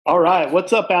All right,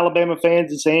 what's up, Alabama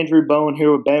fans? It's Andrew Bowen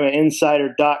here with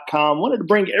BamaInsider.com. Wanted to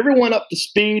bring everyone up to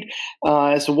speed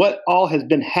as to what all has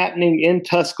been happening in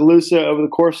Tuscaloosa over the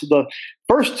course of the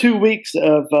first 2 weeks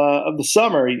of the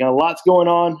summer. You know, lots going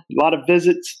on, a lot of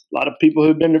visits, a lot of people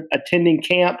who've been attending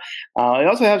camp. I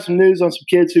also have some news on some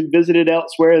kids who visited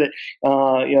elsewhere that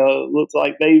looks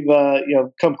like they've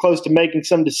come close to making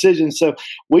some decisions. So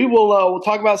we'll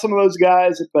talk about some of those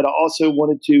guys, but I also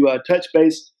wanted to touch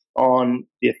base on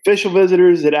the official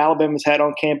visitors that Alabama's had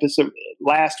on campus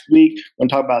last week. I'm going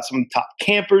to talk about some of the top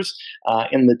campers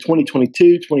in the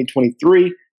 2022,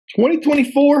 2023,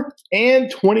 2024, and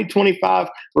 2025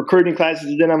 recruiting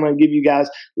classes. Then I'm going to give you guys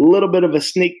a little bit of a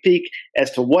sneak peek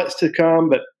as to what's to come,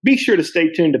 but be sure to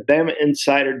stay tuned to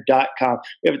BamaInsider.com.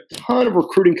 We have a ton of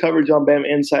recruiting coverage on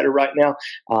Bama Insider right now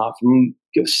from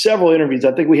several interviews.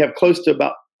 I think we have close to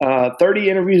about 30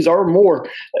 interviews or more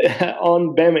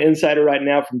on Bama Insider right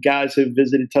now from guys who've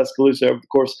visited Tuscaloosa over the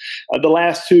course of the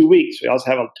last 2 weeks. We also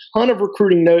have a ton of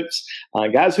recruiting notes,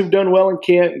 guys who've done well in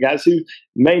camp, guys who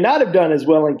may not have done as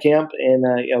well in camp.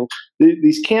 And,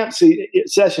 these camp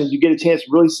sessions, you get a chance to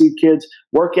really see kids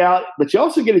work out, but you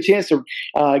also get a chance to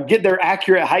get their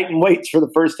accurate height and weights for the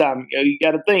first time. You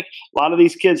got to think a lot of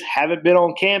these kids haven't been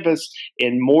on campus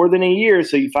in more than a year,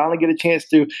 so you finally get a chance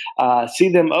to see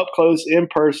them up close in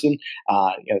person.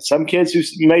 Some kids who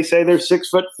may say they're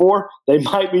 6'4", they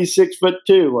might be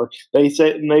 6'2", or they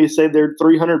say they're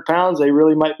 300 pounds, they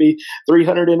really might be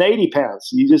 380 pounds.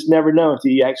 You just never know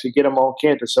until you actually get them on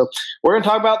campus. So we're going to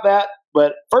talk about that.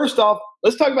 But first off,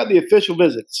 let's talk about the official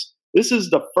visits. This is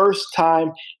the first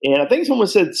time, and I think someone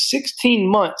said 16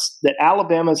 months, that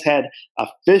Alabama's had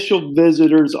official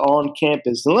visitors on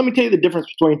campus. And let me tell you the difference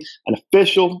between an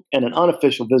official and an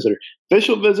unofficial visitor.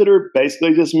 Official visitor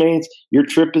basically just means your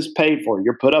trip is paid for.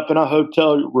 You're put up in a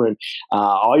hotel room.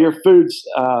 All your food's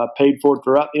paid for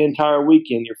throughout the entire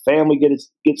weekend. Your family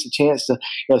gets a chance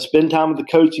to spend time with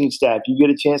the coaching staff. You get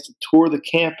a chance to tour the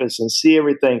campus and see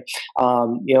everything.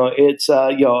 It's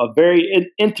a very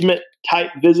intimate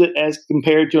type visit as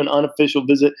compared to an unofficial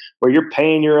visit where you're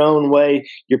paying your own way.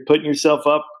 You're putting yourself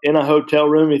up in a hotel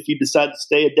room if you decide to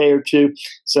stay a day or two.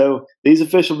 So these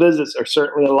official visits are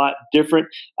certainly a lot different.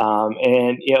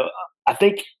 I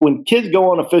think when kids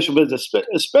go on official visits,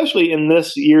 especially in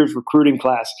this year's recruiting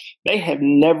class, they have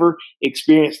never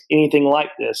experienced anything like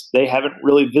this. They haven't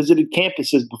really visited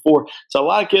campuses before. So a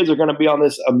lot of kids are going to be on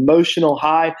this emotional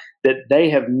high that they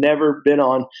have never been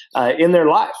on in their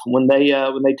life when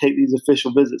they take these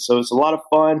official visits. So it's a lot of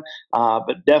fun,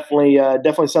 but definitely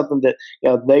something that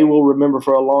they will remember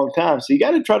for a long time. So you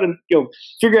got to try to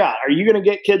figure out: are you going to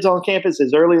get kids on campus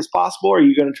as early as possible, or are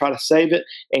you going to try to save it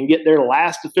and get their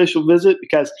last official visit?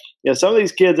 Because some of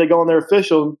these kids, they go on their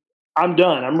official, I'm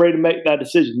done, I'm ready to make that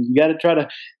decision. You got to try to,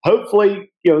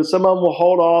 hopefully, some of them will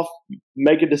hold off,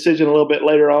 make a decision a little bit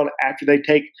later on after they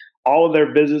take all of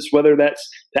their visits, whether that's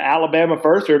to Alabama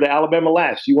first or to Alabama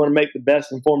last. You want to make the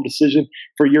best informed decision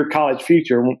for your college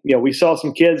future. We saw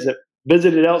some kids that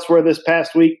visited elsewhere this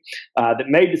past week that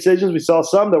made decisions. We saw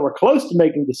some that were close to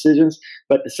making decisions,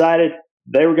 but decided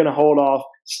they were going to hold off,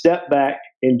 step back,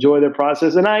 enjoy their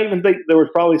process. And I even think there was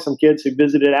probably some kids who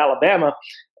visited Alabama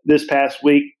this past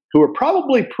week who were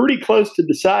probably pretty close to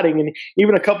deciding, and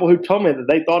even a couple who told me that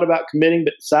they thought about committing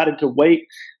but decided to wait.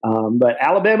 But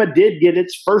Alabama did get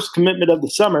its first commitment of the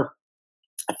summer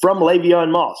from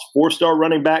Le'Veon Moss, four-star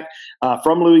running back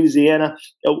from Louisiana.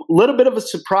 A little bit of a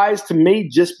surprise to me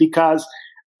just because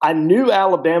I knew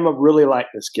Alabama really liked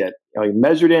this kid. He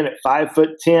measured in at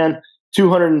 5'10",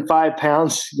 205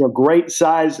 pounds, great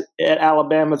size at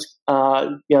Alabama's,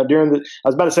 during I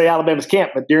was about to say Alabama's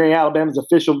camp, but during Alabama's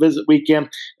official visit weekend,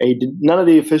 none of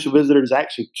the official visitors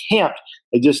actually camped.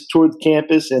 They just toured the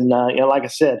campus and, like I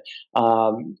said,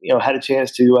 had a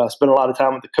chance to spend a lot of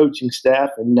time with the coaching staff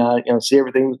and, see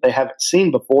everything that they haven't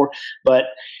seen before. But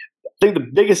I think the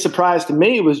biggest surprise to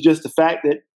me was just the fact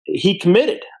that he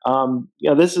committed.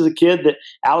 This is a kid that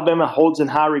Alabama holds in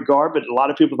high regard, but a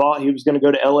lot of people thought he was going to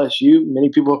go to LSU. Many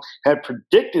people had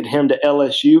predicted him to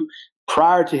LSU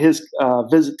prior to his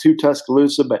visit to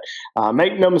Tuscaloosa, but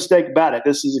make no mistake about it,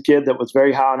 this is a kid that was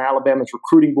very high on Alabama's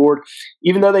recruiting board,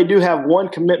 even though they do have one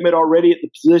commitment already at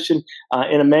the position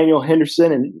in Emmanuel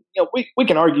Henderson. And we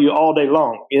can argue all day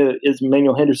long, is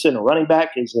Emmanuel Henderson a running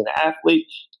back? Is he an athlete?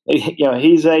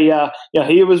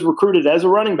 He was recruited as a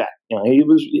running back.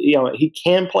 He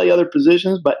can play other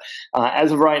positions, but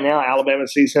as of right now, Alabama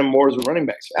sees him more as a running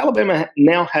back. So Alabama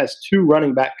now has two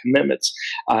running back commitments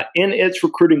in its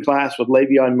recruiting class with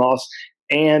Le'Veon Moss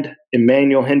and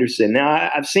Emmanuel Henderson.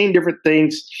 Now, I've seen different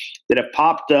things that have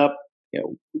popped up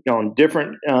on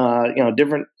different,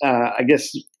 I guess,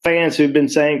 fans who've been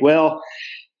saying, well,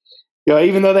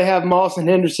 even though they have Moss and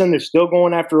Henderson, they're still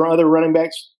going after other running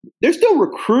backs. They're still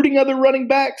recruiting other running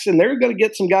backs, and they're going to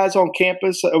get some guys on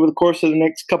campus over the course of the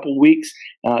next couple of weeks,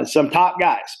 some top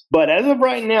guys. But as of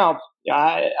right now,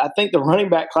 I think the running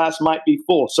back class might be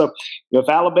full. So if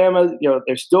Alabama,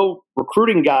 they're still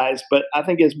recruiting guys, but I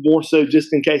think it's more so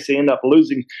just in case they end up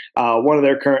losing one of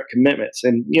their current commitments.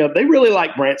 And, they really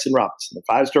like Branson Robinson,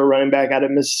 the 5-star running back out of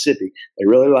Mississippi. They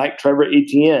really like Trevor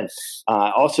Etienne,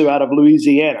 also out of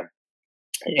Louisiana,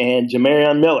 and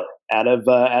Jamarion Miller out of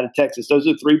Texas. Those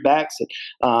are 3 backs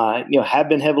that have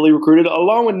been heavily recruited,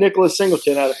 along with Nicholas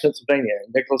Singleton out of Pennsylvania.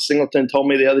 Nicholas Singleton told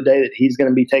me the other day that he's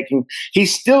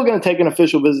still going to take an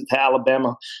official visit to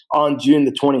Alabama on June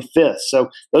the 25th. So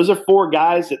those are 4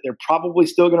 guys that they're probably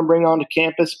still going to bring onto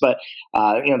campus. But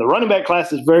the running back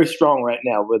class is very strong right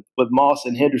now with Moss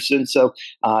and Henderson. So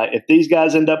if these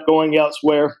guys end up going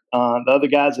elsewhere, the other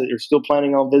guys that are still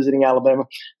planning on visiting Alabama,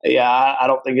 I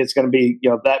don't think it's going to be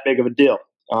that big of a deal.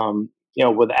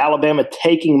 With Alabama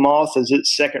taking Moss as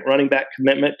its second running back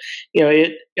commitment,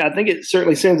 I think it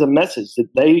certainly sends a message that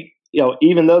they,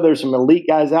 even though there's some elite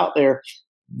guys out there,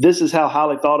 this is how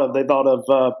highly they thought of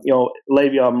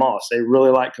Le'Veon Moss. They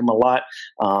really liked him a lot.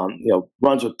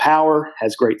 Runs with power,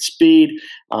 has great speed,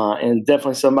 and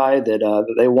definitely somebody that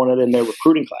they wanted in their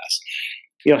recruiting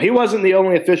class. He wasn't the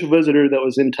only official visitor that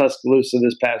was in Tuscaloosa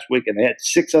this past weekend. They had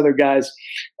 6 other guys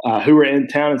who were in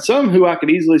town, and some who I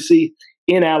could easily see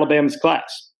in Alabama's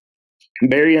class.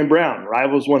 Barion Brown,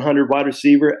 Rivals 100 wide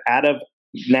receiver out of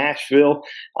Nashville,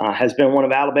 has been one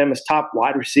of Alabama's top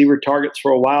wide receiver targets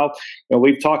for a while.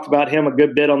 We've talked about him a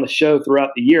good bit on the show throughout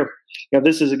the year.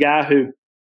 This is a guy who,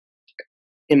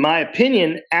 in my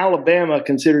opinion, Alabama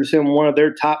considers him one of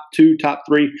their top 2, top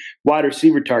 3 wide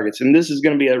receiver targets. And this is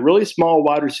going to be a really small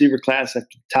wide receiver class after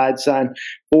the Tide signed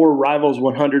 4 Rivals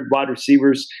 100 wide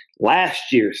receivers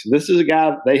last year. So this is a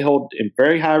guy they hold in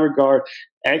very high regard.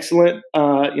 Excellent,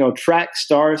 track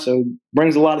star, so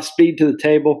brings a lot of speed to the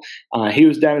table. He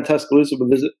was down in Tuscaloosa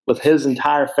with his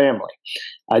entire family.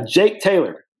 Jake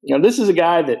Taylor, this is a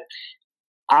guy that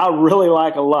I really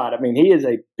like a lot. I mean, he is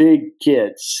a big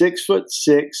kid, 6'6",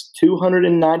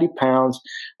 290 pounds.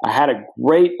 I had a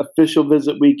great official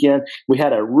visit weekend. We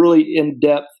had a really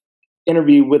in-depth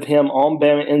interview with him on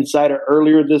Bama Insider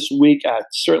earlier this week. I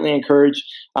certainly encourage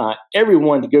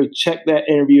everyone to go check that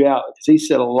interview out because he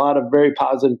said a lot of very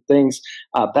positive things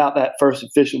about that first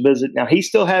official visit. Now, he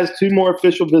still has 2 more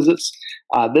official visits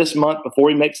this month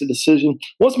before he makes a decision.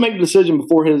 Wants to make a decision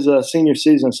before his senior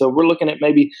season, so we're looking at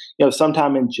maybe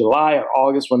sometime in July or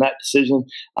August when that decision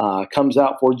comes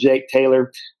out for Jake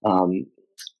Taylor.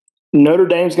 Notre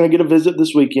Dame's going to get a visit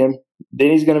this weekend. Then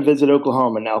he's going to visit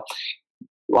Oklahoma. Now,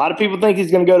 a lot of people think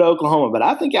he's going to go to Oklahoma, but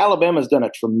I think Alabama's done a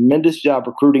tremendous job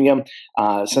recruiting him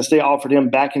since they offered him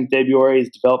back in February. He's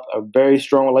developed a very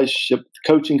strong relationship with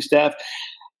the coaching staff.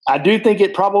 I do think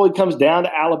it probably comes down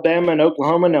to Alabama and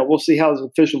Oklahoma. Now, we'll see how his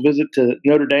official visit to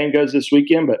Notre Dame goes this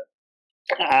weekend, but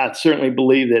I certainly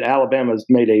believe that Alabama's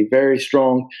made a very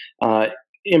strong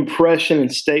impression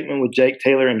and statement with Jake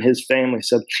Taylor and his family.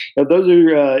 So those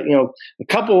are a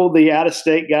couple of the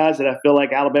out-of-state guys that I feel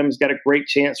like Alabama's got a great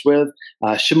chance with.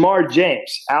 Shamar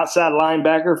James, outside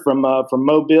linebacker from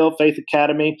Mobile Faith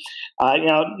Academy.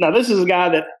 Now this is a guy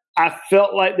that I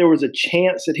felt like there was a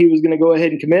chance that he was going to go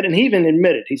ahead and commit, and he even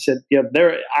admitted. He said,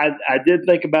 I did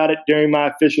think about it during my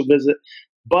official visit,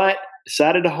 but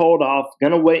decided to hold off,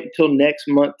 going to wait until next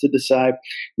month to decide.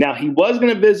 Now, he was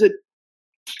going to visit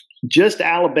just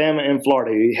Alabama and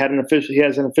Florida. He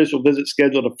has an official visit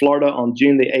scheduled to Florida on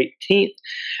June the 18th.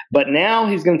 But now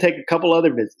he's going to take a couple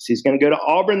other visits. He's going to go to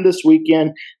Auburn this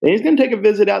weekend. Then he's going to take a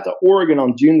visit out to Oregon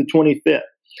on June the 25th.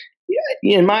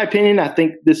 In my opinion, I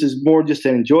think this is more just to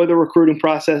enjoy the recruiting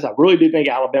process. I really do think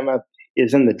Alabama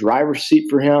is in the driver's seat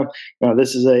for him.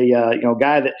 This is a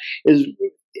guy that is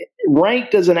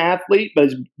ranked as an athlete, but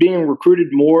is being recruited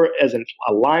more as a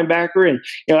linebacker.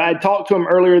 And I talked to him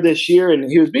earlier this year, and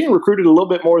he was being recruited a little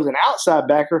bit more as an outside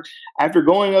backer after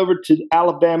going over to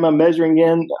Alabama, measuring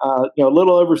in a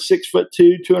little over 6'2",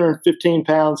 215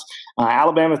 pounds.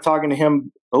 Alabama's talking to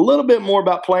him a little bit more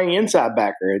about playing inside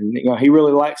backer, and he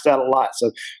really likes that a lot.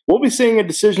 So we'll be seeing a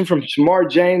decision from Shamar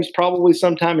James probably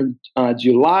sometime in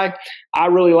July. I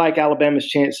really like Alabama's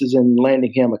chances in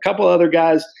landing him. A couple other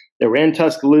guys that were in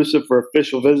Tuscaloosa for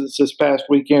official visits this past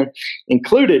weekend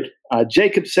included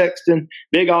Jacob Sexton,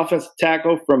 big offensive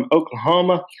tackle from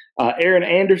Oklahoma, Aaron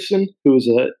Anderson, who is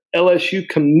LSU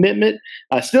commitment.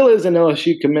 Still is an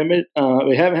LSU commitment.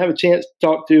 We haven't had a chance to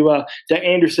talk to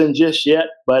Anderson just yet,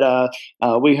 but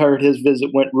we heard his visit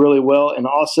went really well. And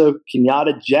also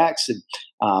Kenyatta Jackson,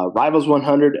 Rivals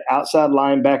 100 outside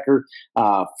linebacker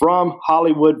from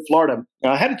Hollywood, Florida.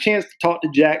 Now, I had a chance to talk to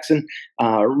Jackson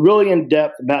really in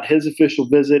depth about his official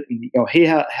visit. And, he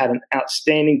had an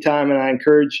outstanding time, and I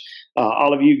encourage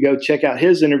all of you to go check out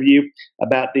his interview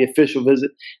about the official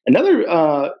visit.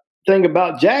 Another thing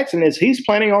about Jackson is he's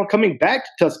planning on coming back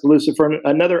to Tuscaloosa for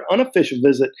another unofficial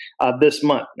visit this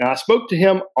month. Now, I spoke to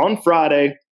him on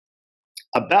Friday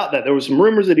about that. There was some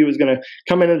rumors that he was going to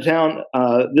come into town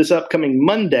this upcoming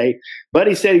Monday, but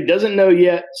he said he doesn't know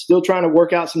yet, still trying to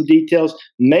work out some details,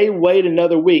 may wait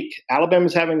another week.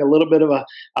 Alabama's having a little bit of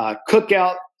a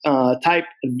cookout type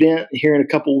event here in a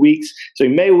couple weeks, so he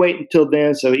may wait until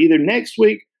then. So either next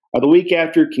week or the week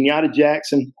after, Kenyatta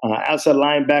Jackson, outside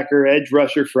linebacker, edge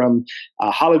rusher from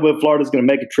Hollywood, Florida, is going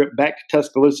to make a trip back to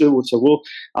Tuscaloosa. So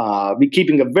we'll be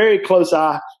keeping a very close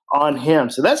eye on him.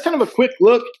 So that's kind of a quick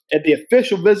look at the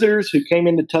official visitors who came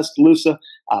into Tuscaloosa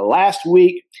last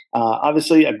week.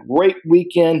 Obviously, a great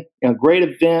weekend, great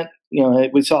event.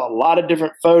 We saw a lot of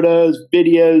different photos,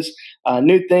 videos,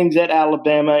 new things at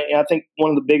Alabama. I think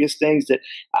one of the biggest things that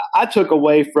I took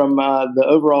away from the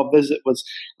overall visit was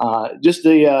just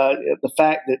the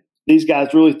fact that these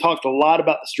guys really talked a lot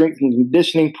about the strength and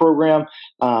conditioning program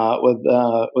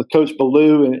with Coach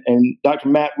Ballou and Dr.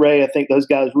 Matt Ray. I think those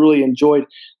guys really enjoyed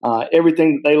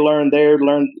everything that they learned there.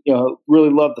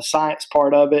 Really loved the science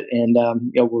part of it, and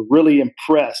were really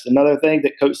impressed. Another thing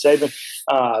that Coach Saban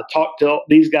talked to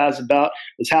these guys about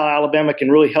is how Alabama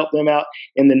can really help them out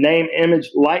in the name, image,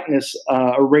 likeness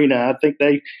arena. I think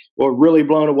they were really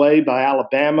blown away by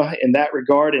Alabama in that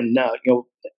regard, and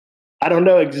I don't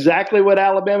know exactly what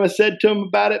Alabama said to him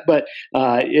about it, but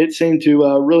it seemed to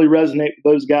really resonate with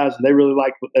those guys, and they really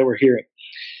liked what they were hearing.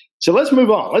 So let's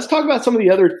move on. Let's talk about some of the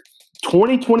other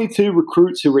 2022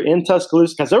 recruits who were in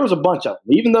Tuscaloosa, because there was a bunch of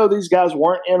them. Even though these guys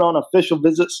weren't in on official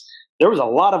visits, there was a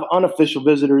lot of unofficial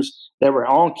visitors that were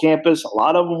on campus. A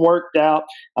lot of them worked out.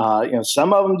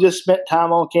 Some of them just spent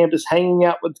time on campus hanging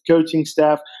out with the coaching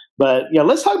staff. But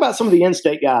let's talk about some of the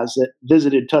in-state guys that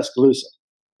visited Tuscaloosa.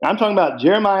 I'm talking about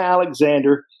Jeremiah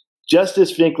Alexander,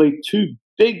 Justice Finkley, two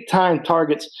big-time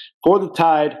targets for the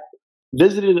Tide,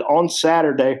 visited on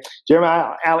Saturday.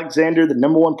 Jeremiah Alexander, the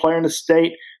 #1 player in the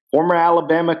state, former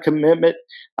Alabama commitment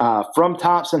from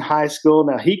Thompson High School.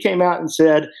 Now, he came out and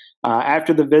said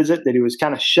after the visit that he was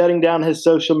kind of shutting down his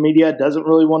social media, doesn't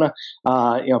really want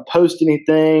to post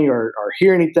anything or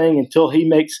hear anything until he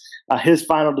makes his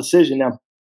final decision. Now,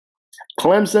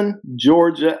 Clemson,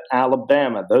 Georgia,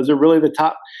 Alabama. Those are really the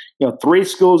top, 3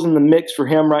 schools in the mix for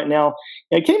him right now.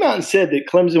 And he came out and said that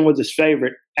Clemson was his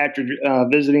favorite after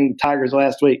visiting the Tigers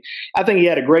last week. I think he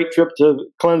had a great trip to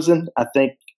Clemson. I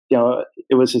think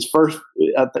it was his first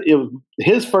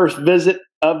visit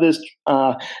of this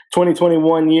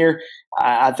 2021 year.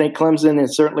 I think Clemson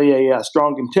is certainly a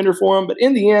strong contender for him. But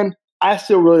in the end, I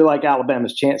still really like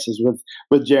Alabama's chances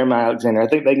with Jeremiah Alexander. I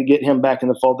think they can get him back in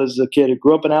the fold. This is a kid who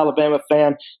grew up an Alabama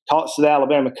fan, talks to the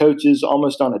Alabama coaches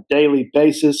almost on a daily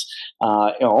basis,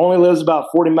 only lives about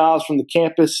 40 miles from the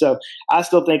campus. So I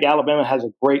still think Alabama has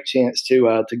a great chance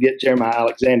to get Jeremiah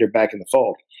Alexander back in the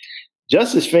fold.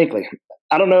 Justice Finkley.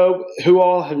 I don't know who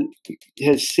all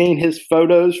has seen his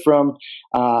photos from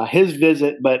his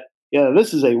visit, but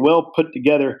this is a well put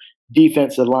together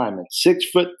defensive lineman.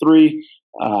 6'3",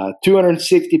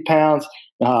 260 pounds,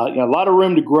 a lot of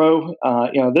room to grow.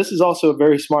 This is also a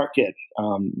very smart kid.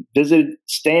 Visited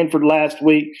Stanford last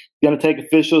week, going to take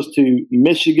officials to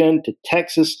Michigan, to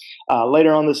Texas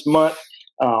later on this month.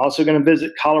 Also going to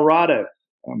visit Colorado.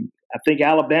 I think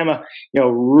Alabama,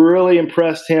 really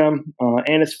impressed him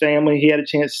and his family. He had a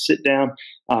chance to sit down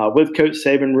with Coach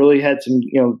Saban, really had some,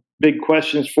 big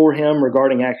questions for him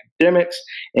regarding academics.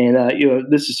 And,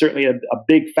 this is certainly a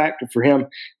big factor for him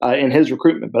in his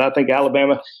recruitment. But I think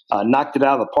Alabama knocked it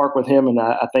out of the park with him, and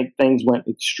I think things went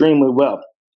extremely well.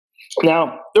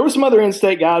 Now, there were some other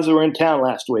in-state guys that were in town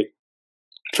last week.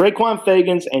 Traquan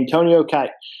Fagans, Antonio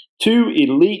Kite, 2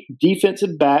 elite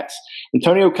defensive backs.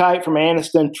 Antonio Kite from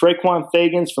Anniston, Traquan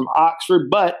Fagans from Oxford,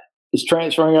 but is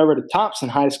transferring over to Thompson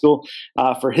High School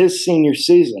for his senior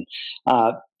season.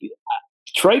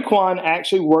 Traquan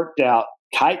actually worked out.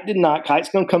 Kite did not. Kite's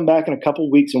going to come back in a couple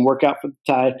of weeks and work out for the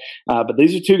Tide. But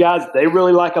these are 2 guys they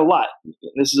really like a lot.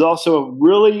 This is also a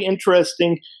really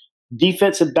interesting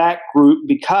defensive back group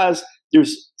because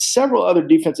there's several other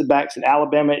defensive backs that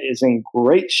Alabama is in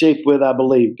great shape with, I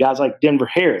believe. Guys like Denver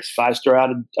Harris, 5-star out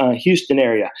of Houston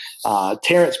area.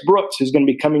 Terrence Brooks, who's going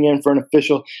to be coming in for an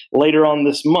official later on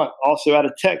this month, also out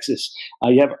of Texas.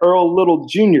 You have Earl Little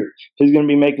Jr., who's going to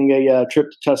be making a trip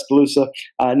to Tuscaloosa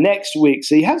next week.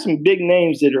 So you have some big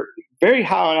names that are very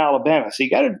high on Alabama. So you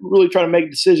got to really try to make a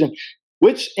decision.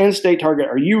 Which in-state target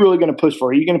are you really going to push for?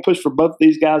 Are you going to push for both of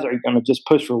these guys, or are you going to just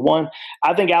push for one?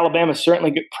 I think Alabama's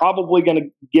certainly probably going to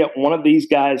get one of these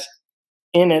guys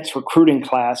in its recruiting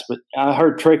class, but I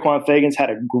heard Traquan Fagans had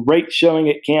a great showing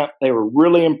at camp. They were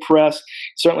really impressed.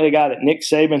 Certainly a guy that Nick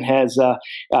Saban has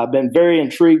been very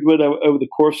intrigued with over the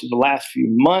course of the last few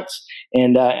months,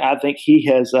 and I think he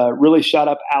has really shot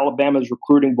up Alabama's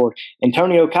recruiting board.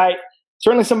 Antonio Kite,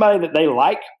 certainly somebody that they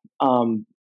like.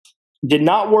 Did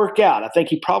not work out. I think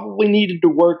he probably needed to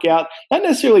work out, not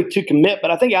necessarily to commit,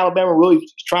 but I think Alabama really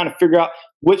is trying to figure out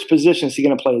which position is he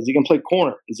going to play. Is he going to play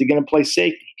corner? Is he going to play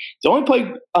safety? He's only played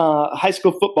high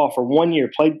school football for 1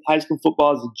 year, played high school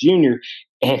football as a junior,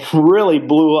 and really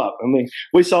blew up. I mean,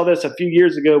 we saw this a few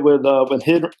years ago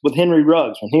with Henry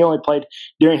Ruggs when he only played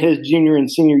during his junior and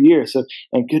senior year. So,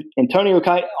 and Antonio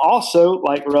Kite also,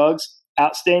 like Ruggs,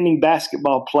 outstanding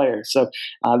basketball player. So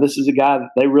this is a guy that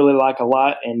they really like a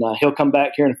lot, and he'll come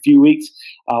back here in a few weeks,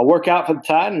 work out for the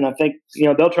Tide, and I think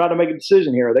they'll try to make a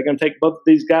decision here. Are they going to take both of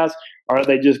these guys, or are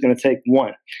they just going to take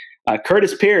one?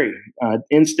 Curtis Perry,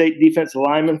 in-state defensive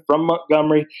lineman from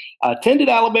Montgomery, attended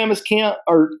Alabama's camp,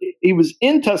 or he was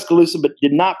in Tuscaloosa but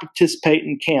did not participate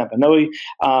in camp. I know he,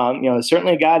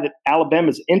 certainly a guy that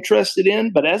Alabama's interested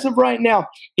in, but as of right now,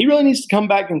 he really needs to come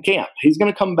back in camp. He's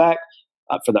going to come back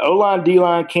for the O-line,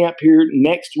 D-line camp here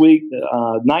next week,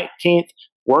 19th,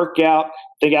 workout. I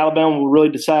think Alabama will really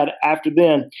decide after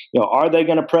then, are they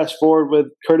going to press forward with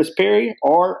Curtis Perry,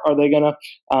 or are they going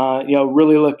to,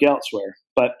 really look elsewhere?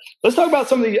 But let's talk about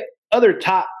some of the other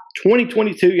top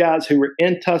 2022 guys who were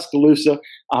in Tuscaloosa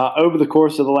over the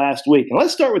course of the last week. And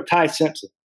let's start with Ty Simpson.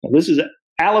 Now, this is an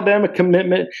Alabama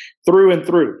commitment through and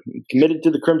through. He committed to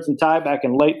the Crimson Tide back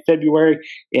in late February,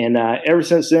 and ever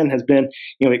since then has been,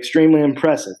 extremely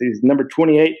impressive. He's number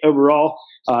 28 overall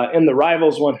in the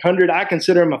Rivals 100. I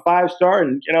consider him a 5-star,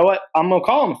 and you know what? I'm going to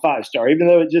call him a 5-star, even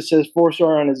though it just says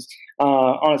 4-star on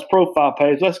his profile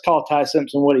page. Let's call Ty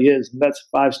Simpson what he is, and that's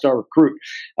a 5-star recruit.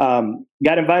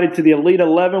 Got invited to the Elite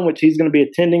 11, which he's going to be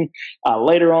attending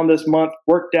later on this month.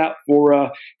 Worked out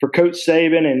for Coach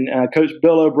Saban and Coach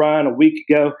Bill O'Brien a week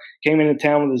ago. Came into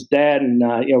town with his dad, and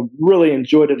really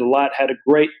enjoyed it a lot. Had a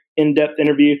great in-depth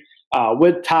interview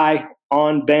with Ty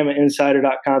on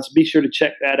BamaInsider.com, so be sure to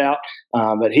check that out.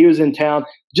 But he was in town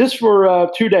just for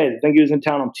 2 days. I think he was in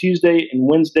town on Tuesday and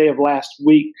Wednesday of last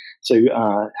week. So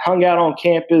hung out on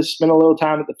campus, spent a little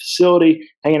time at the facility,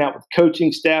 hanging out with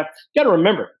coaching staff. You got to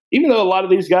remember, even though a lot of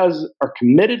these guys are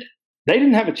committed, they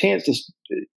didn't have a chance to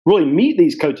really meet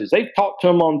these coaches. They've talked to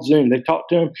them on Zoom. They've talked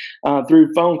to them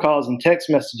through phone calls and text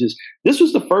messages. This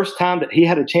was the first time that he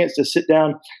had a chance to sit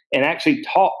down and actually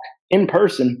talk in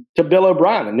person to Bill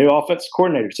O'Brien, the new offensive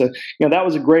coordinator. So, that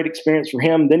was a great experience for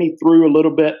him. Then he threw a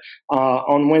little bit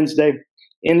on Wednesday,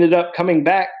 ended up coming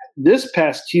back this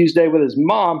past Tuesday with his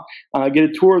mom, get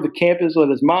a tour of the campus, let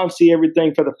his mom see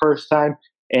everything for the first time.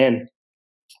 And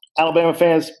Alabama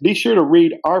fans, be sure to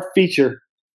read our feature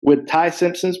with Ty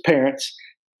Simpson's parents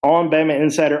on Bama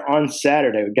Insider on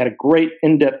Saturday. We got a great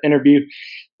in-depth interview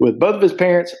with both of his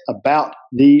parents about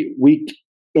the week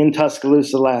in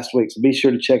Tuscaloosa last week, so be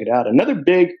sure to check it out. Another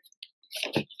big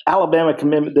Alabama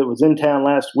commitment that was in town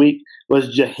last week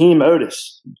was Jaheim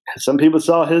Otis. Some people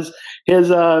saw his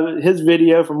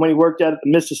video from when he worked out at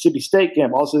the Mississippi State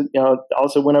camp.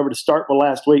 Also went over to Starkville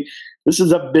last week. This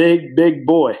is a big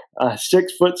boy,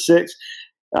 6'6".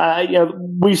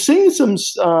 We've seen some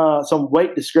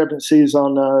weight discrepancies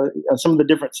on some of the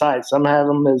different sites. Some have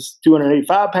him as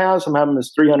 285 pounds. Some have him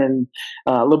as 300,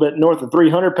 a little bit north of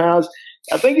 300 pounds.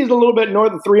 I think he's a little bit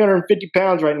north of 350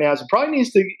 pounds right now. So probably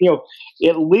needs to,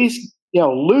 at least,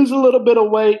 lose a little bit of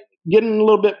weight, get in a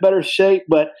little bit better shape.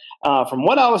 But from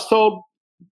what I was told,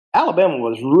 Alabama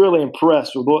was really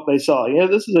impressed with what they saw.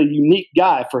 This is a unique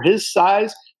guy for his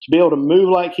size, to be able to move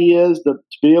like he is, to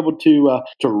be able to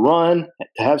run,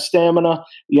 to have stamina.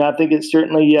 I think it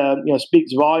certainly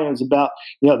speaks volumes about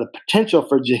the potential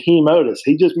for Jaheim Otis.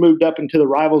 He just moved up into the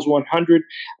Rivals 100,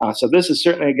 so this is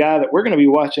certainly a guy that we're going to be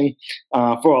watching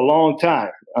for a long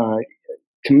time.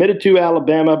 Committed to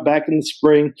Alabama back in the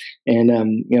spring,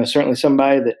 and certainly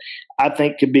somebody that I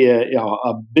think could be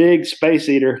a big space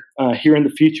eater here in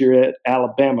the future at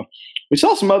Alabama. We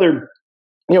saw some other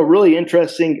really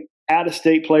interesting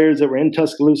out-of-state players that were in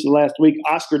Tuscaloosa last week.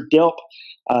 Oscar Delp,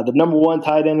 the #1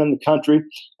 tight end in the country,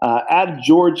 out of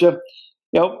Georgia.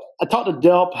 I talked to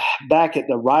Delp back at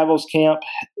the Rivals camp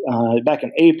back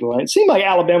in April, and it seemed like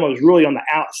Alabama was really on the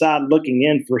outside looking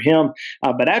in for him.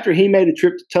 But after he made a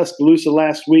trip to Tuscaloosa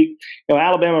last week,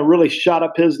 Alabama really shot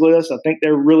up his list. I think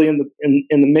they're really in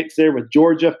the mix there with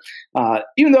Georgia.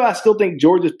 Even though I still think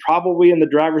Georgia's probably in the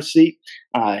driver's seat.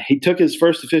 He took his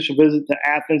first official visit to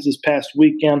Athens this past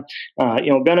weekend.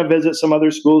 Going to visit some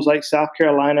other schools like South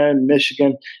Carolina and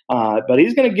Michigan, but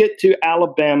he's going to get to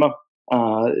Alabama.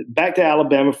 Back to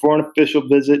Alabama for an official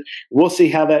visit. We'll see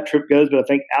how that trip goes, but I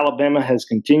think Alabama has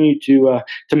continued to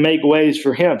make waves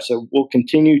for him. So we'll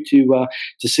continue to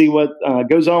see what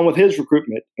goes on with his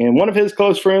recruitment. And one of his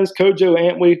close friends, Kojo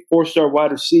Antwi, 4-star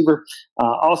wide receiver,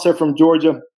 also from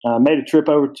Georgia, made a trip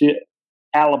over to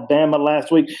Alabama last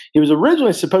week. He was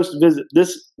originally supposed to visit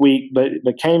this week, but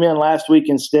came in last week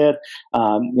instead.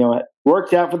 It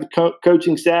worked out for the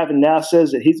coaching staff, and now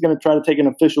says that he's going to try to take an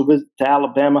official visit to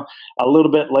Alabama a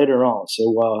little bit later on.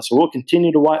 So we'll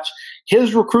continue to watch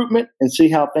his recruitment and see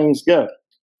how things go.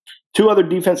 Two other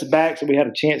defensive backs that we had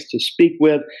a chance to speak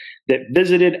with that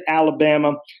visited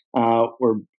Alabama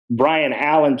were Brian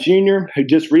Allen Jr., who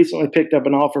just recently picked up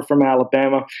an offer from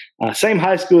Alabama. Same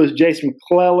high school as Jason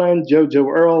McClellan, JoJo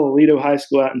Earl, Aledo High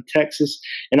School out in Texas,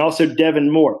 and also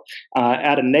Devin Moore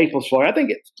out of Naples, Florida. I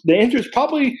think the interest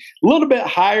probably a little bit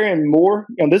higher and more.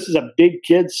 This is a big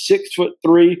kid,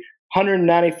 6'3",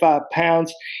 195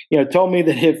 pounds. Told me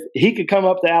that if he could come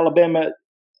up to Alabama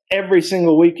every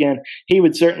single weekend, he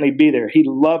would certainly be there. He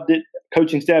loved it.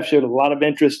 Coaching staff showed a lot of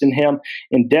interest in him,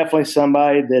 and definitely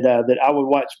somebody that I would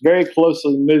watch very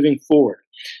closely moving forward.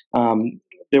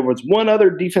 There was one other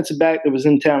defensive back that was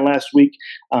in town last week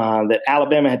that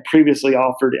Alabama had previously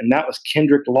offered, and that was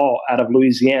Kendrick Law out of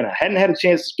Louisiana. Hadn't had a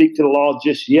chance to speak to the Law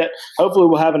just yet. Hopefully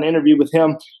we'll have an interview with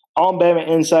him on Bama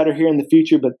Insider here in the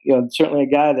future, but certainly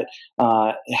a guy that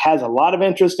has a lot of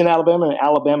interest in Alabama, and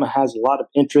Alabama has a lot of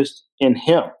interest in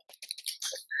him.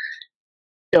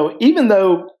 Even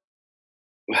though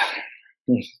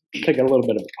take a little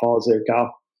bit of a pause there,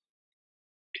 Kyle.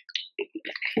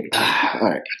 All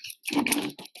right.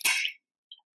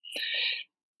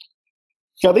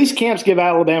 These camps give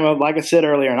Alabama, like I said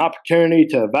earlier, an opportunity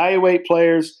to evaluate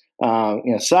players,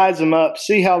 size them up,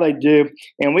 see how they do.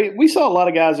 And we saw a lot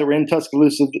of guys that were in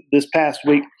Tuscaloosa this past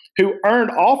week who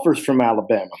earned offers from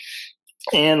Alabama.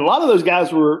 And a lot of those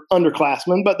guys were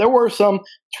underclassmen, but there were some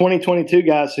 2022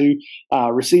 guys who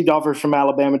received offers from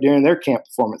Alabama during their camp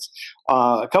performance.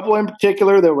 A couple in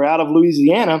particular that were out of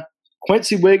Louisiana,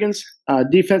 Quincy Wiggins,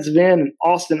 defensive end, and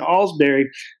Austin Alsbury,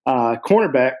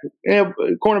 cornerback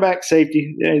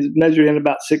safety. He's measured in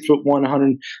about 6'1",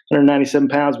 197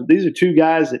 pounds. But these are two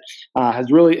guys that have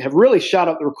really shot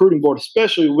up the recruiting board,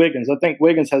 especially Wiggins. I think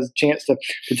Wiggins has a chance to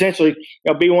potentially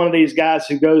be one of these guys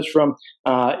who goes from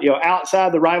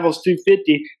outside the Rivals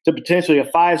 250 to potentially a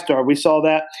 5-star. We saw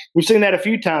that. We've seen that a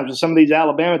few times with some of these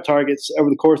Alabama targets over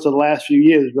the course of the last few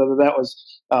years, whether that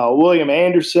was William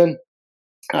Anderson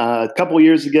a couple of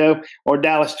years ago, or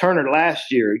Dallas Turner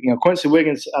last year. Quincy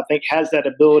Wiggins, I think, has that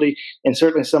ability, and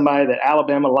certainly somebody that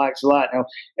Alabama likes a lot. Now,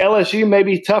 LSU may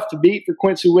be tough to beat for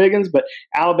Quincy Wiggins, but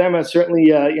Alabama has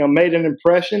certainly made an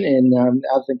impression, and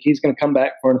I think he's going to come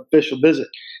back for an official visit.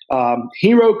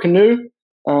 Hero Kanu,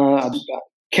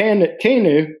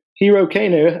 Hero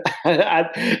Kanu.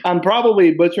 I'm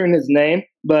probably butchering his name,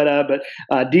 but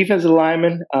defensive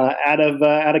lineman out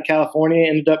of California,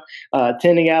 ended up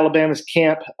attending Alabama's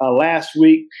camp last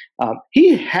week.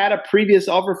 He had a previous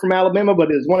offer from Alabama,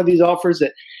 but it was one of these offers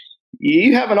that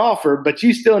you have an offer, but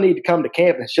you still need to come to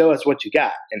camp and show us what you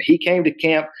got. And he came to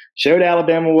camp, showed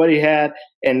Alabama what he had,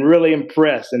 and really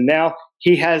impressed. And now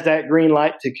he has that green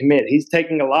light to commit. He's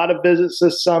taking a lot of visits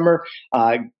this summer,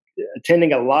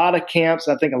 attending a lot of camps.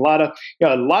 I think a lot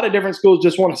of different schools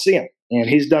just want to see him, and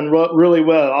he's done really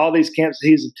well at all these camps that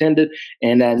he's attended,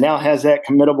 and now has that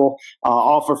committable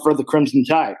offer for the Crimson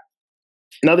Tide.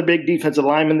 Another big defensive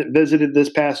lineman that visited this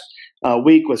past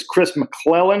week was Chris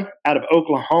McClellan out of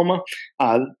Oklahoma.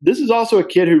 This is also a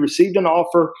kid who received an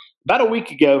offer about a week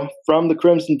ago from the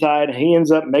Crimson Tide, and he ends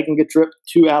up making a trip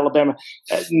to Alabama.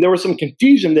 There was some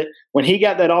confusion that when he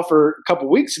got that offer a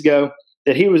couple weeks ago,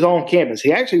 that he was on campus.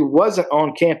 He actually wasn't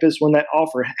on campus when that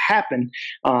offer happened.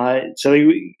 So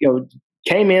he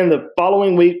came in the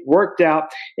following week, worked out,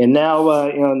 and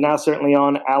now certainly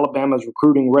on Alabama's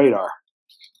recruiting radar.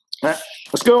 All right,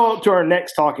 let's go on to our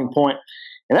next talking point,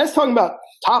 and that's talking about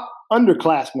top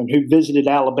underclassmen who visited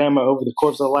Alabama over the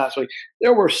course of the last week.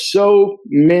 There were so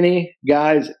many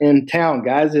guys in town,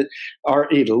 guys that are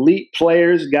elite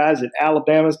players, guys that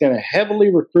Alabama is going to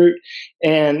heavily recruit.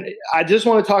 And I just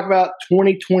want to talk about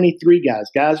 2023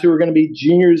 guys who are going to be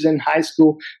juniors in high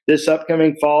school this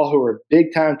upcoming fall, who are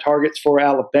big-time targets for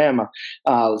Alabama.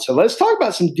 So let's talk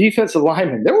about some defensive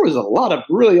linemen. There was a lot of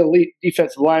really elite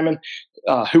defensive linemen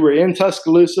who were in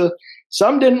Tuscaloosa.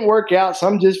 Some didn't work out.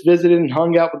 Some just visited and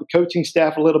hung out with the coaching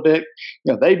staff a little bit.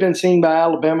 They've been seen by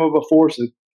Alabama before, so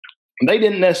they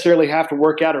didn't necessarily have to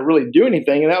work out or really do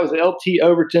anything. And that was L.T.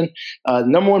 Overton,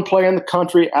 number 1 player in the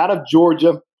country out of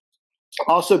Georgia.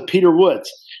 Also, Peter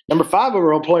Woods, number 5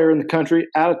 overall player in the country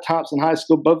out of Thompson High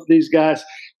School. Both of these guys,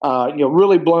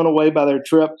 really blown away by their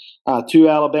trip to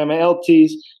Alabama.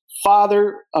 LT's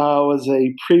father was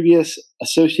a previous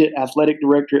associate athletic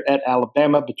director at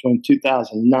Alabama between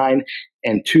 2009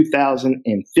 and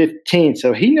 2015.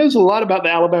 So he knows a lot about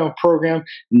the Alabama program,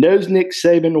 knows Nick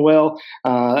Saban well,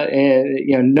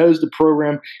 and knows the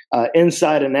program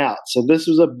inside and out. So this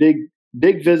was a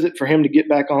big visit for him to get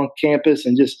back on campus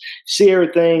and just see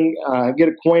everything, get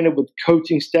acquainted with the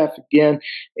coaching staff again,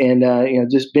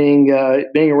 and just being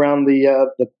around the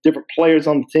different players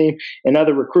on the team and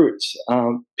other recruits.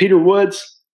 Peter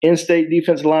Woods, in-state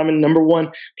defensive lineman, number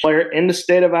 1 player in the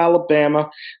state of Alabama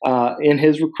in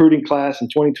his recruiting class in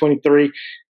 2023.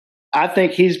 I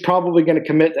think he's probably going to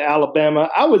commit to Alabama,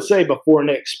 I would say, before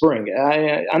next spring.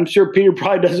 I'm sure Peter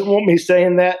probably doesn't want me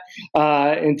saying that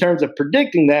in terms of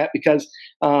predicting that, because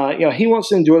he wants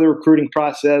to enjoy the recruiting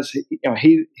process.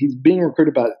 He's being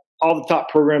recruited by all the top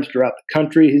programs throughout the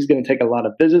country. He's going to take a lot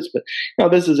of visits, but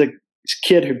this is a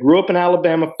kid who grew up an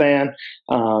Alabama fan.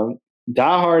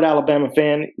 Diehard Alabama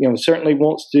fan, certainly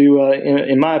wants to,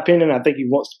 in my opinion, I think he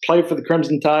wants to play for the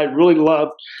Crimson Tide. Really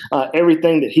loved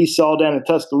everything that he saw down in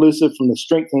Tuscaloosa, from the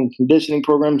strength and conditioning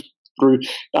programs through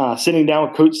sitting down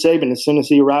with Coach Saban as soon as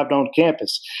he arrived on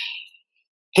campus.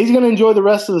 He's going to enjoy the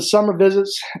rest of the summer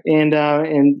visits, and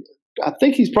I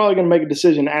think he's probably going to make a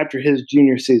decision after his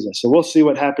junior season. So we'll see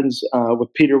what happens with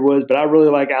Peter Woods, but I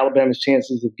really like Alabama's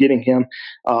chances of getting him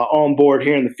on board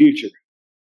here in the future.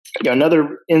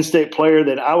 Another in-state player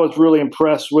that I was really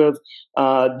impressed with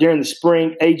during the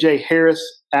spring, A.J. Harris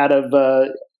out of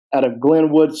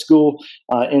Glenwood School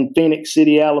in Phoenix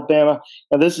City, Alabama.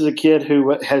 Now, this is a kid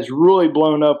who has really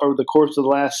blown up over the course of the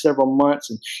last several months.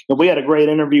 And we had a great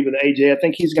interview with AJ. I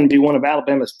think he's going to be one of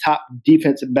Alabama's top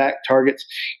defensive back targets.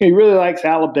 He really likes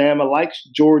Alabama, likes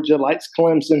Georgia, likes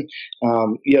Clemson.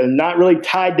 Not really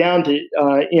tied down to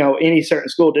any certain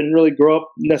school. Didn't really grow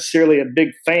up necessarily a big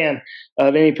fan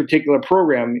of any particular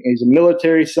program. He's a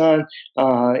military son.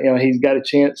 He's got a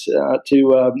chance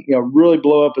to really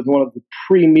blow up as one of the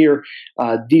premier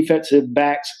defensive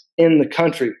backs in the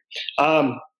country.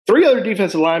 3 other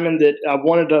defensive linemen that I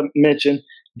wanted to mention: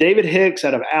 David Hicks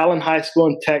out of Allen High School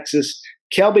in Texas,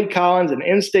 Kelby Collins, an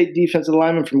in-state defensive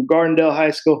lineman from Gardendale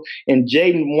High School, and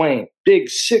Jaden Wayne, big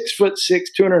 6'6",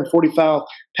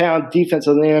 245-pound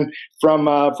defensive end from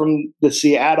the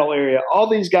Seattle area. All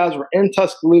these guys were in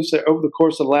Tuscaloosa over the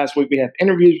course of the last week. We have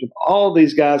interviews with all of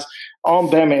these guys on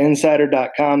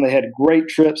BamaInsider.com. They had great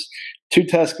trips to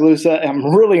Tuscaloosa.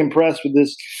 I'm really impressed with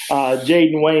this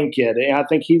Jaden Wayne kid, and I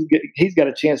think he's got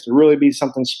a chance to really be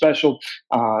something special.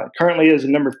 Currently is a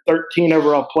number 13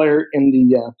 overall player in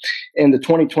the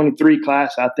 2023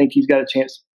 class. I think he's got a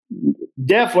chance to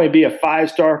definitely be a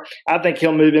 5-star. I think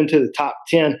he'll move into the top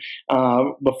 10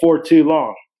 before too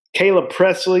long. Caleb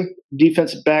Presley,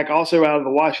 defensive back, also out of the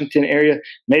Washington area,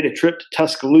 made a trip to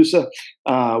Tuscaloosa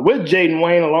with Jaden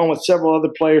Wayne, along with several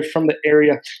other players from the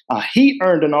area. He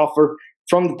earned an offer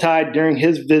from the Tide during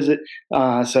his visit.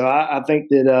 So I think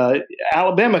that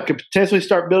Alabama could potentially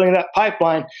start building that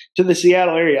pipeline to the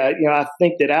Seattle area. I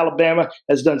think that Alabama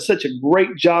has done such a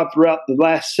great job throughout the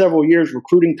last several years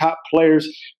recruiting top players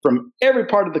from every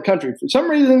part of the country. For some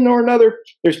reason or another,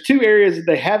 there's 2 areas that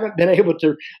they haven't been able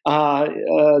to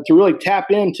really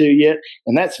tap into yet,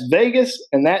 and that's Vegas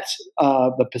and that's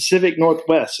the Pacific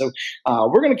Northwest. So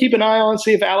we're going to keep an eye on,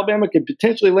 see if Alabama could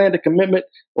potentially land a commitment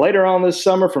later on this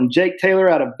summer from Jake Taylor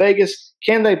out of Vegas.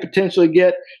 Can they potentially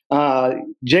get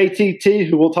JTT,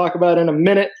 who we'll talk about in a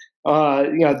minute,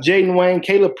 Jaden Wayne,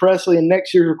 Caleb Presley, and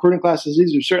next year's recruiting classes?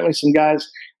 These are certainly some guys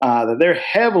that they're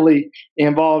heavily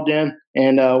involved in,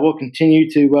 and we'll continue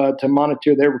to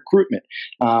monitor their recruitment.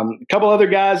 A couple other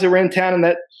guys that were in town in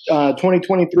that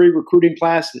 2023 recruiting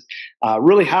class that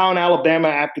really high on Alabama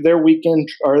after their week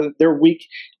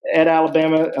at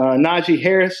Alabama. Najee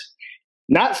Harris,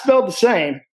 not spelled the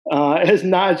same, as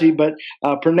Najee, but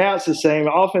pronounced the same.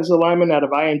 Offensive lineman out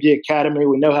of IMG Academy.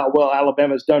 We know how well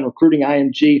Alabama's done recruiting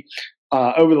IMG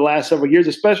over the last several years,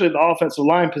 especially the offensive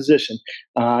line position.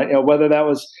 Whether that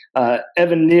was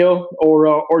Evan Neal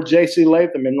or J.C.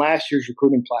 Latham in last year's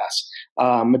recruiting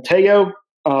class. Mateo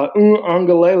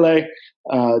Ungalele,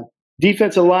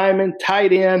 defensive lineman,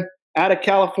 tight end, out of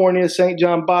California, St.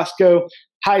 John Bosco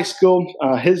High School.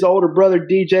 His older brother,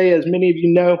 DJ, as many of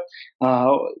you know,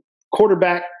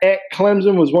 quarterback at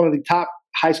Clemson, was one of the top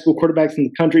high school quarterbacks in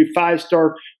the country,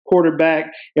 5-star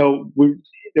quarterback.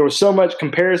 There was so much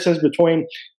comparisons between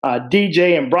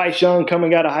DJ and Bryce Young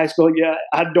coming out of high school. Yeah,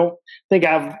 I don't think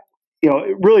I've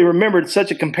really remembered such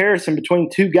a comparison between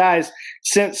two guys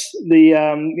since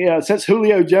since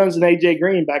Julio Jones and AJ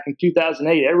Green back in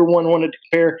 2008. Everyone wanted to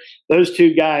compare those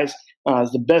two guys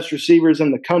as the best receivers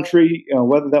in the country,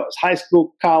 whether that was high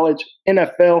school, college,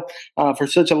 NFL, for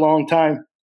such a long time.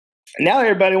 Now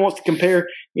everybody wants to compare,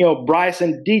 Bryce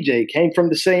and DJ came from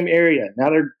the same area. Now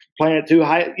they're playing at two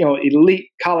elite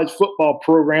college football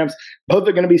programs. Both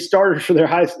are going to be starters for their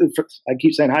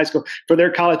for their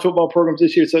college football programs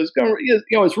this year. So it's going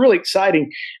to, it's really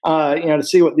exciting, to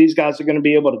see what these guys are going to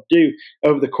be able to do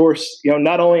over the course,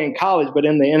 not only in college but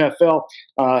in the NFL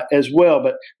as well.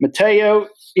 But Mateo,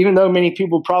 even though many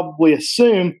people probably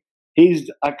assume he's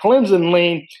a Clemson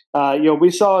lean, we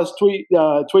saw his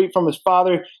tweet from his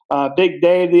father, Big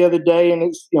Dave, the other day,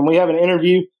 and we have an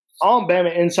interview on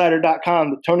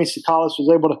BamaInsider.com that Tony Sakalis was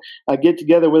able to get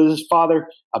together with his father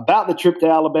about the trip to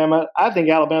Alabama. I think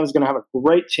Alabama's going to have a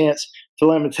great chance to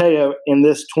land Mateo in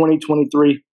this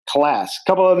 2023 class. A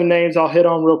couple other names I'll hit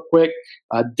on real quick.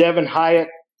 Devin Hyatt,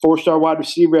 4-star wide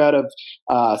receiver out of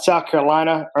South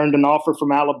Carolina, earned an offer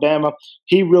from Alabama.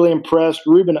 He really impressed.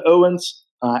 Reuben Owens,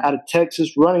 out of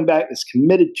Texas, running back that's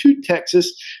committed to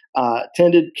Texas,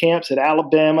 attended camps at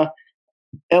Alabama,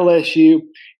 LSU,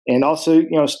 and also,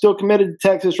 still committed to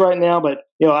Texas right now, but,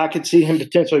 I could see him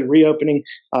potentially reopening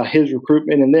his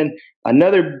recruitment. And then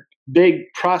another big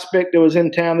prospect that was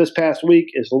in town this past week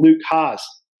is Luke Haas,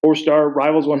 4-star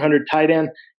Rivals 100 tight end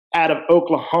out of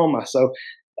Oklahoma. So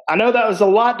I know that was a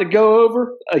lot to go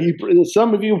over.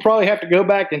 Some of you will probably have to go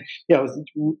back and,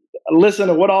 listen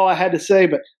to what all I had to say,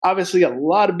 but obviously a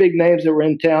lot of big names that were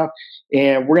in town,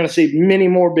 and we're going to see many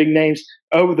more big names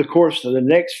over the course of the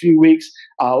next few weeks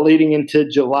leading into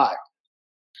July.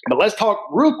 But let's talk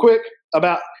real quick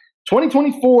about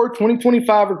 2024,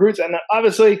 2025 recruits, and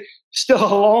obviously still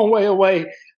a long way away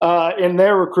in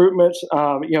their recruitments.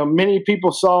 Many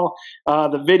people saw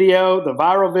the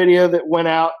viral video that went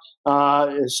out.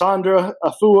 Sandra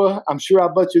Afua, I'm sure I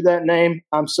butchered that name.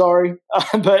 I'm sorry,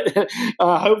 but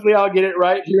hopefully I'll get it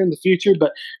right here in the future.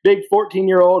 But big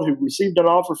 14-year-old who received an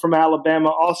offer from Alabama,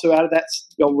 also out of that,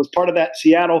 was part of that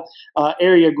Seattle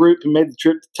area group who made the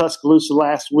trip to Tuscaloosa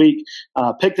last week.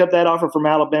 Picked up that offer from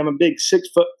Alabama. Big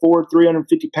 6'4",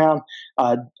 350-pound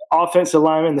offensive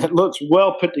lineman that looks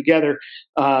well put together,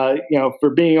 for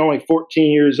being only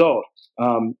 14 years old.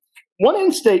 One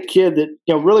in-state kid that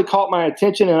really caught my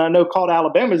attention, and I know caught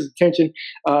Alabama's attention,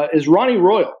 is Ronnie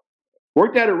Royal.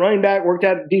 Worked out at running back, worked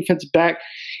out at defensive back.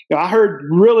 I heard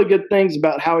really good things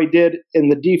about how he did in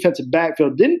the defensive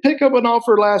backfield. Didn't pick up an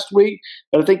offer last week,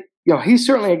 but I think he's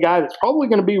certainly a guy that's probably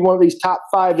going to be one of these top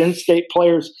 5 in-state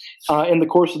players in the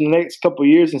course of the next couple of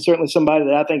years, and certainly somebody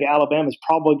that I think Alabama is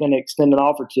probably going to extend an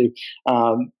offer to.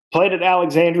 Played at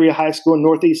Alexandria High School in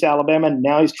Northeast Alabama.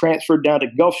 Now he's transferred down to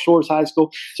Gulf Shores High School,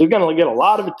 so he's going to get a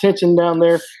lot of attention down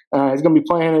there. He's going to be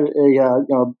playing at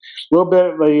a little bit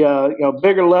of a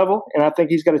bigger level, and I think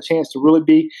he's got a chance to really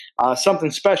be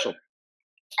something special.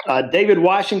 David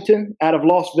Washington out of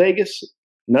Las Vegas,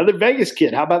 another Vegas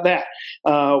kid. How about that?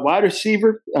 Wide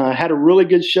receiver, had a really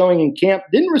good showing in camp.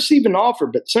 Didn't receive an offer,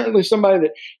 but certainly somebody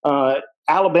that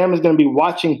Alabama is going to be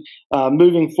watching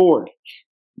moving forward.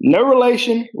 No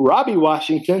relation, Robbie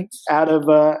Washington out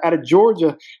of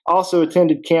Georgia also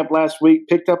attended camp last week,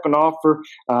 picked up an offer.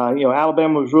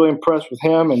 Alabama was really impressed with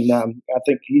him, and I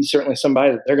think he's certainly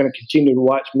somebody that they're going to continue to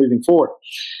watch moving forward.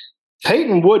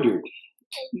 Peyton Woodyard.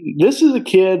 This is a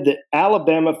kid that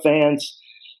Alabama fans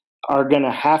are going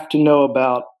to have to know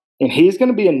about, and he's going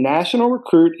to be a national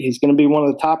recruit. He's going to be one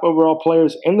of the top overall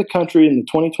players in the country in the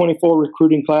 2024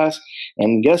 recruiting class.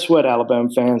 And guess what, Alabama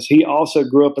fans? He also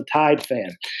grew up a Tide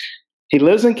fan. He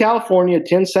lives in California,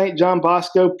 attends St. John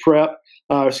Bosco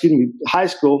High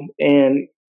School,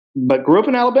 but grew up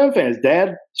an Alabama fan. His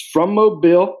dad's from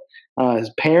Mobile.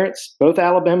 His parents, both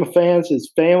Alabama fans.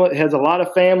 His family has a lot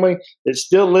of family that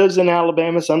still lives in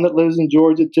Alabama, some that lives in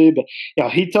Georgia too. But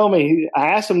he told me, I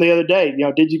asked him the other day,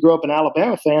 did you grow up an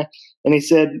Alabama fan? And he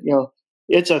said,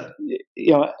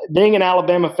 being an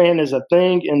Alabama fan is a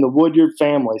thing in the Woodyard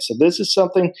family. So this is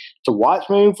something to watch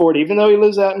moving forward. Even though he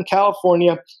lives out in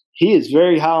California, he is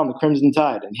very high on the Crimson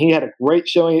Tide, and he had a great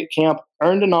showing at camp,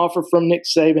 earned an offer from Nick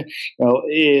Saban.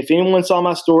 If anyone saw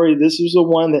my story, this was the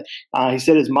one that he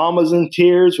said his mom was in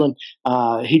tears when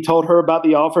he told her about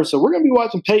the offer. So we're going to be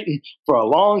watching Peyton for a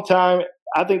long time.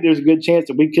 I think there's a good chance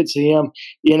that we could see him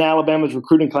in Alabama's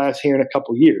recruiting class here in a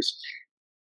couple years.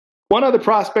 One other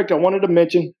prospect I wanted to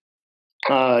mention,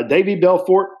 Davy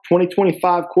Belfort,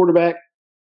 2025 quarterback.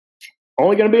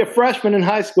 Only going to be a freshman in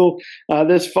high school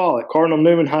this fall at Cardinal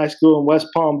Newman High School in West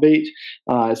Palm Beach.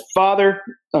 His father,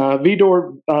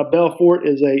 Vidor Belfort,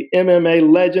 is a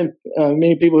MMA legend.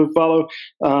 Many people who follow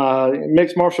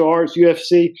mixed martial arts,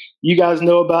 UFC, you guys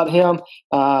know about him.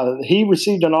 He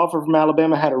received an offer from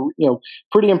Alabama, had a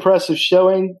pretty impressive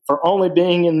showing for only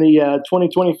being in the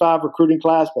 2025 recruiting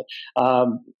class. But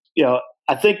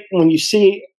I think when you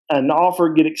see an offer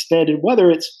get extended,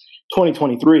 whether it's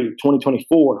 2023,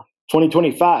 2024,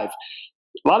 2025.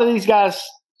 A lot of these guys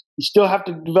you still have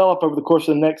to develop over the course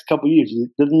of the next couple of years. It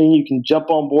doesn't mean you can jump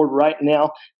on board right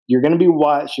now. You're going to be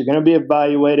watched. You're going to be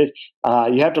evaluated.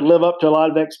 You have to live up to a lot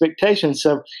of expectations.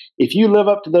 So if you live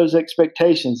up to those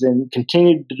expectations and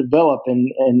continue to develop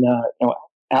and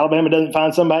Alabama doesn't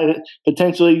find somebody that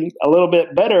potentially a little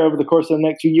bit better over the course of the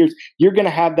next few years, you're going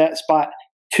to have that spot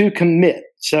to commit.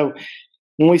 So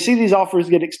when we see these offers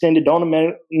get extended, don't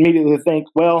immediately think,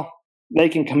 well, they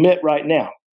can commit right now.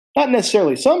 Not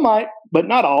necessarily. Some might, but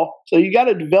not all. So you got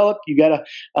to develop. You got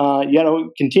to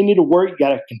continue to work. You got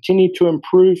to continue to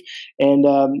improve. And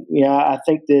I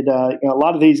think that a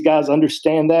lot of these guys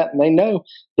understand that, and they know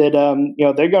that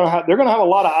they're going to have a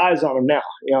lot of eyes on them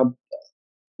now.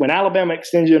 When Alabama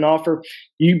extends you an offer,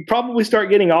 you probably start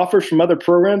getting offers from other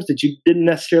programs that you didn't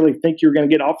necessarily think you were going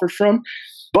to get offers from,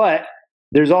 but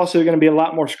there's also going to be a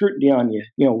lot more scrutiny on you.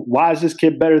 Why is this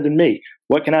kid better than me?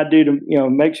 What can I do to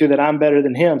make sure that I'm better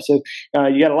than him? So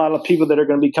you got a lot of people that are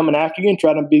going to be coming after you and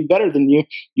trying to be better than you.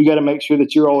 You got to make sure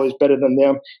that you're always better than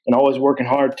them and always working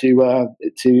hard to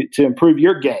improve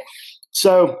your game.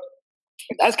 So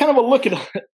that's kind of a look at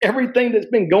everything that's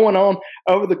been going on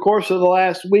over the course of the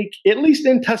last week, at least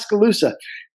in Tuscaloosa.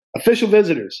 Official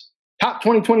visitors, top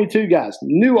 2022 guys,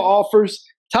 new offers,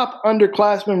 top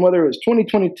underclassmen, whether it was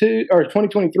 2022 or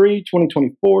 2023,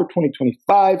 2024,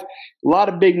 2025, a lot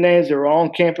of big names that were on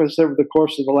campus over the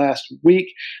course of the last week.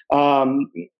 I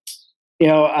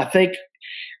think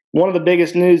one of the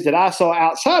biggest news that I saw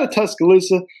outside of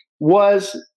Tuscaloosa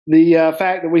was the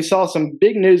fact that we saw some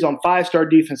big news on five-star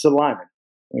defensive linemen.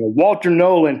 Walter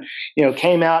Nolan,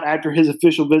 came out after his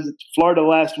official visit to Florida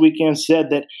last weekend, said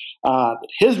that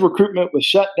his recruitment was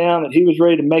shut down, that he was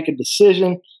ready to make a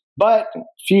decision. But a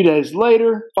few days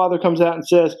later, father comes out and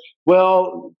says,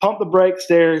 well, pump the brakes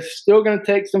there. Still going to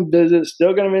take some visits.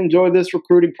 Still going to enjoy this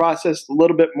recruiting process a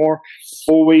little bit more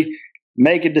before we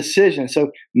make a decision.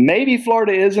 So maybe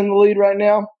Florida is in the lead right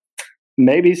now.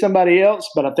 Maybe somebody else.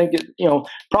 But I think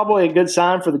probably a good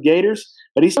sign for the Gators.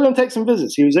 But he's still going to take some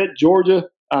visits. He was at Georgia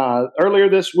earlier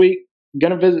this week.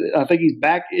 Going to visit. I think he's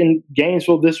back in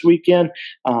Gainesville this weekend,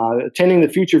 attending the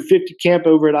Future 50 camp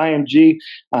over at IMG.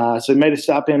 So he made a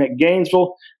stop in at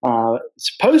Gainesville.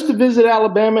 Supposed to visit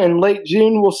Alabama in late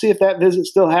June. We'll see if that visit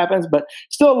still happens, but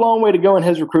still a long way to go in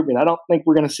his recruitment. I don't think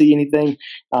we're going to see anything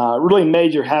really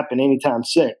major happen anytime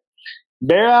soon.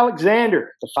 Bear Alexander,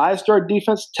 the five-star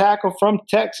defensive tackle from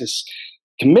Texas,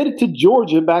 committed to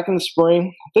Georgia back in the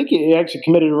spring. I think he actually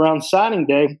committed around signing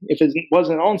day, if it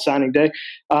wasn't on signing day.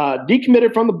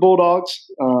 Decommitted from the Bulldogs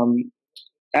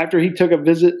after he took a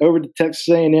visit over to Texas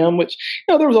A&M, which,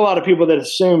 there was a lot of people that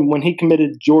assumed when he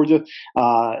committed to Georgia,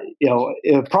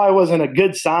 it probably wasn't a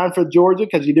good sign for Georgia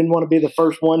because he didn't want to be the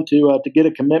first one to get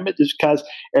a commitment just because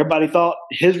everybody thought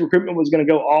his recruitment was going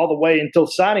to go all the way until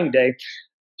signing day.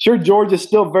 Sure, Georgia's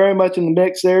still very much in the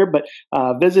mix there, but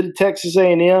visited Texas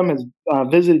A&M, has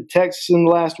visited Texas in the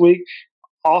last week.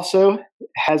 Also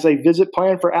has a visit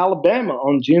plan for Alabama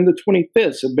on June the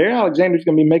 25th. So Bear Alexander's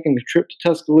going to be making a trip to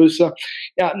Tuscaloosa.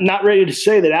 Not ready to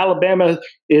say that Alabama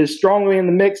is strongly in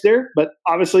the mix there, but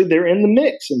obviously they're in the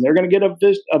mix, and they're going to get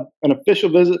an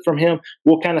official visit from him.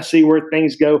 We'll kind of see where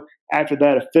things go after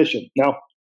that official. Now,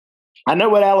 I know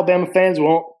what Alabama fans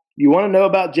want. You want to know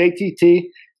about JT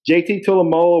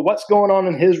Tuilamola, what's going on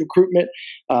in his recruitment?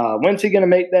 When's he going to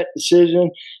make that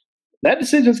decision? That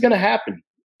decision is going to happen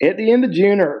at the end of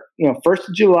June or 1st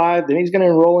of July. Then he's going to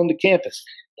enroll into campus,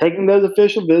 taking those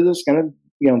official visits. Going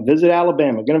to visit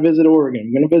Alabama, going to visit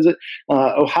Oregon, going to visit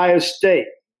Ohio State,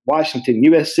 Washington,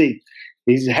 USC.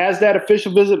 He has that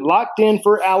official visit locked in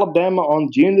for Alabama on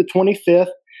June the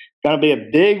 25th. Going to be a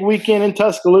big weekend in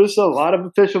Tuscaloosa. A lot of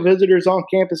official visitors on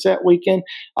campus that weekend,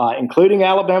 including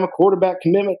Alabama quarterback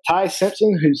commitment Ty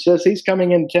Simpson, who says he's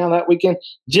coming into town that weekend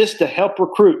just to help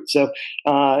recruit. So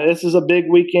this is a big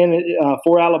weekend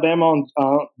for Alabama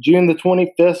on June the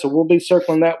 25th. So we'll be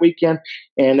circling that weekend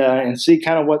and see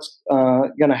kind of what's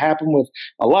going to happen with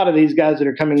a lot of these guys that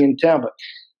are coming in town. But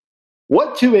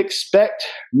what to expect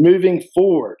moving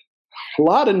forward? A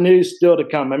lot of news still to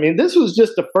come. I mean, this was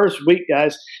just the first week,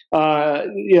 guys.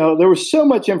 There was so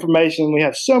much information. We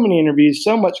have so many interviews,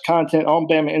 so much content on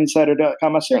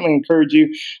BamaInsider.com. I certainly encourage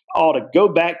you all to go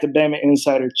back to Bama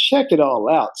Insider, check it all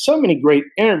out. So many great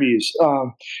interviews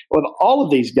with all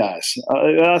of these guys.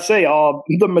 I say all,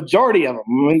 the majority of them.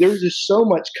 I mean, there's just so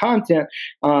much content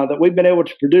that we've been able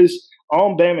to produce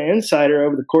on Bama Insider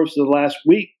over the course of the last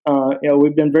week.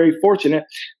 We've been very fortunate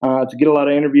to get a lot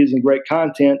of interviews and great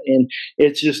content, and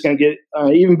it's just going to get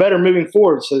even better moving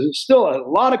forward. So there's still a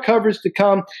lot of coverage to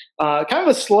come. Kind of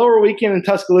a slower weekend in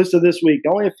Tuscaloosa this week.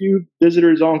 Only a few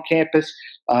visitors on campus.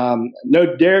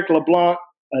 No Derek LeBlanc,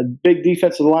 a big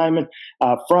defensive lineman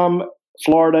from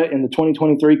Florida in the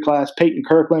 2023 class. Peyton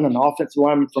Kirkland, an offensive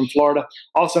lineman from Florida,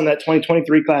 also in that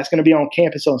 2023 class, going to be on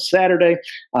campus on Saturday.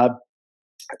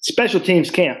 Special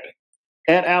teams camp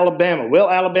at Alabama. Will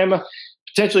Alabama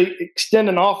potentially extend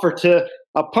an offer to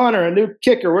a punter, a new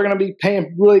kicker? We're going to be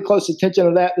paying really close attention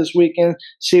to that this weekend,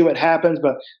 see what happens.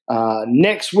 But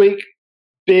next week,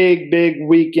 big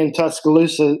week in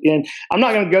Tuscaloosa. And I'm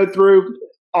not going to go through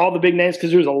all the big names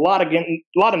because there's a lot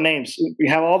of names. We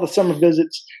have all the summer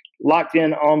visits locked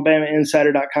in on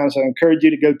BamaInsider.com, so I encourage you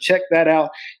to go check that out.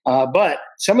 But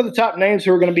some of the top names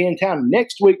who are going to be in town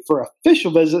next week for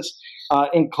official visits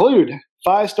include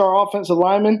five-star offensive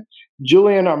lineman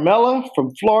Julian Armella from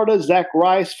Florida, Zach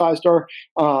Rice, five-star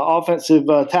offensive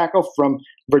tackle from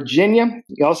Virginia.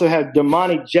 You also have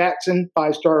Kenyatta Jackson,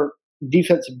 five-star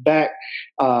defensive back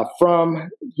from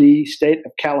the state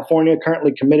of California,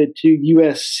 currently committed to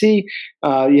USC.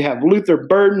 You have Luther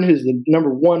Burden, who's the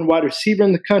 #1 wide receiver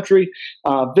in the country,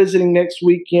 visiting next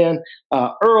weekend.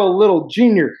 Earl Little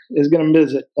Jr. is going to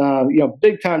visit,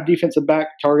 big-time defensive back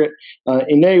target.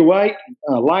 Ine White,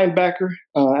 linebacker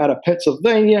out of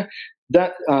Pennsylvania.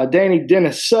 Danny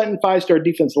Dennis Sutton, five-star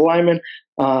defensive lineman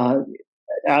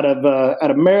out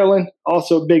of Maryland,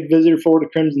 also a big visitor for the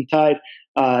Crimson Tide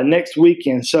next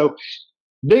weekend. So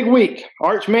big week.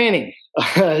 Arch Manning,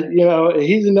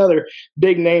 he's another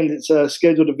big name that's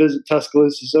scheduled to visit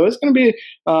Tuscaloosa. So it's going to be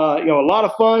a lot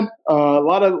of fun, a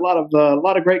lot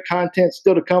of great content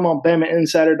still to come on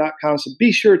BamaInsider.com. So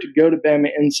be sure to go to Bama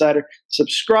Insider,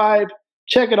 subscribe,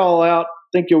 check it all out.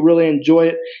 Think you'll really enjoy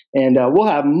it, and we'll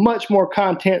have much more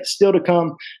content still to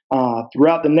come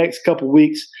throughout the next couple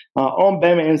weeks on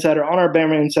Bama Insider, on our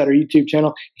Bama Insider YouTube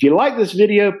channel. If you like this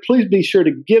video, please be sure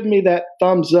to give me that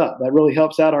thumbs up. That really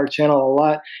helps out our channel a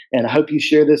lot, and I hope you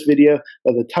share this video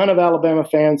with a ton of Alabama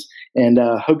fans, and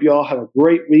hope you all have a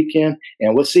great weekend,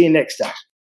 and we'll see you next time.